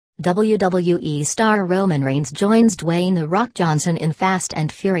WWE star Roman Reigns joins Dwayne The Rock Johnson in Fast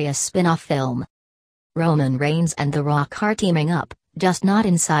and Furious spin-off film. Roman Reigns and The Rock are teaming up, just not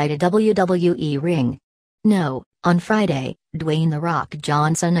inside a WWE ring. No, on Friday, Dwayne The Rock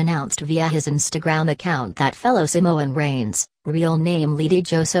Johnson announced via his Instagram account that fellow Samoan Reigns, real name Lady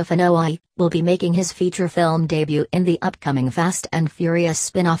Joseph Anoa'i, will be making his feature film debut in the upcoming Fast and Furious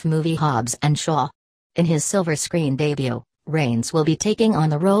spin-off movie Hobbs and Shaw. In his silver screen debut, Reigns will be taking on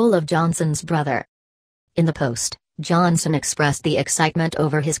the role of Johnson's brother. In the post, Johnson expressed the excitement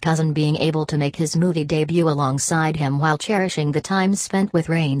over his cousin being able to make his movie debut alongside him while cherishing the time spent with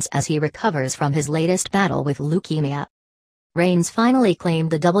Reigns as he recovers from his latest battle with leukemia. Reigns finally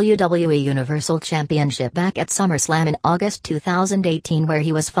claimed the WWE Universal Championship back at SummerSlam in August 2018, where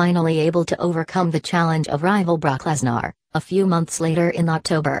he was finally able to overcome the challenge of rival Brock Lesnar. A few months later in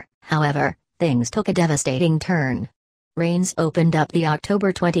October, however, things took a devastating turn. Reigns opened up the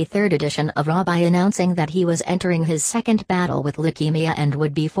October 23 edition of Raw by announcing that he was entering his second battle with leukemia and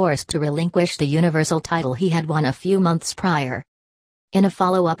would be forced to relinquish the Universal title he had won a few months prior. In a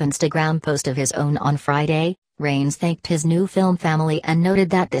follow-up Instagram post of his own on Friday, Reigns thanked his new film family and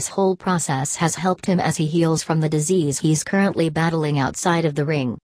noted that this whole process has helped him as he heals from the disease he's currently battling outside of the ring.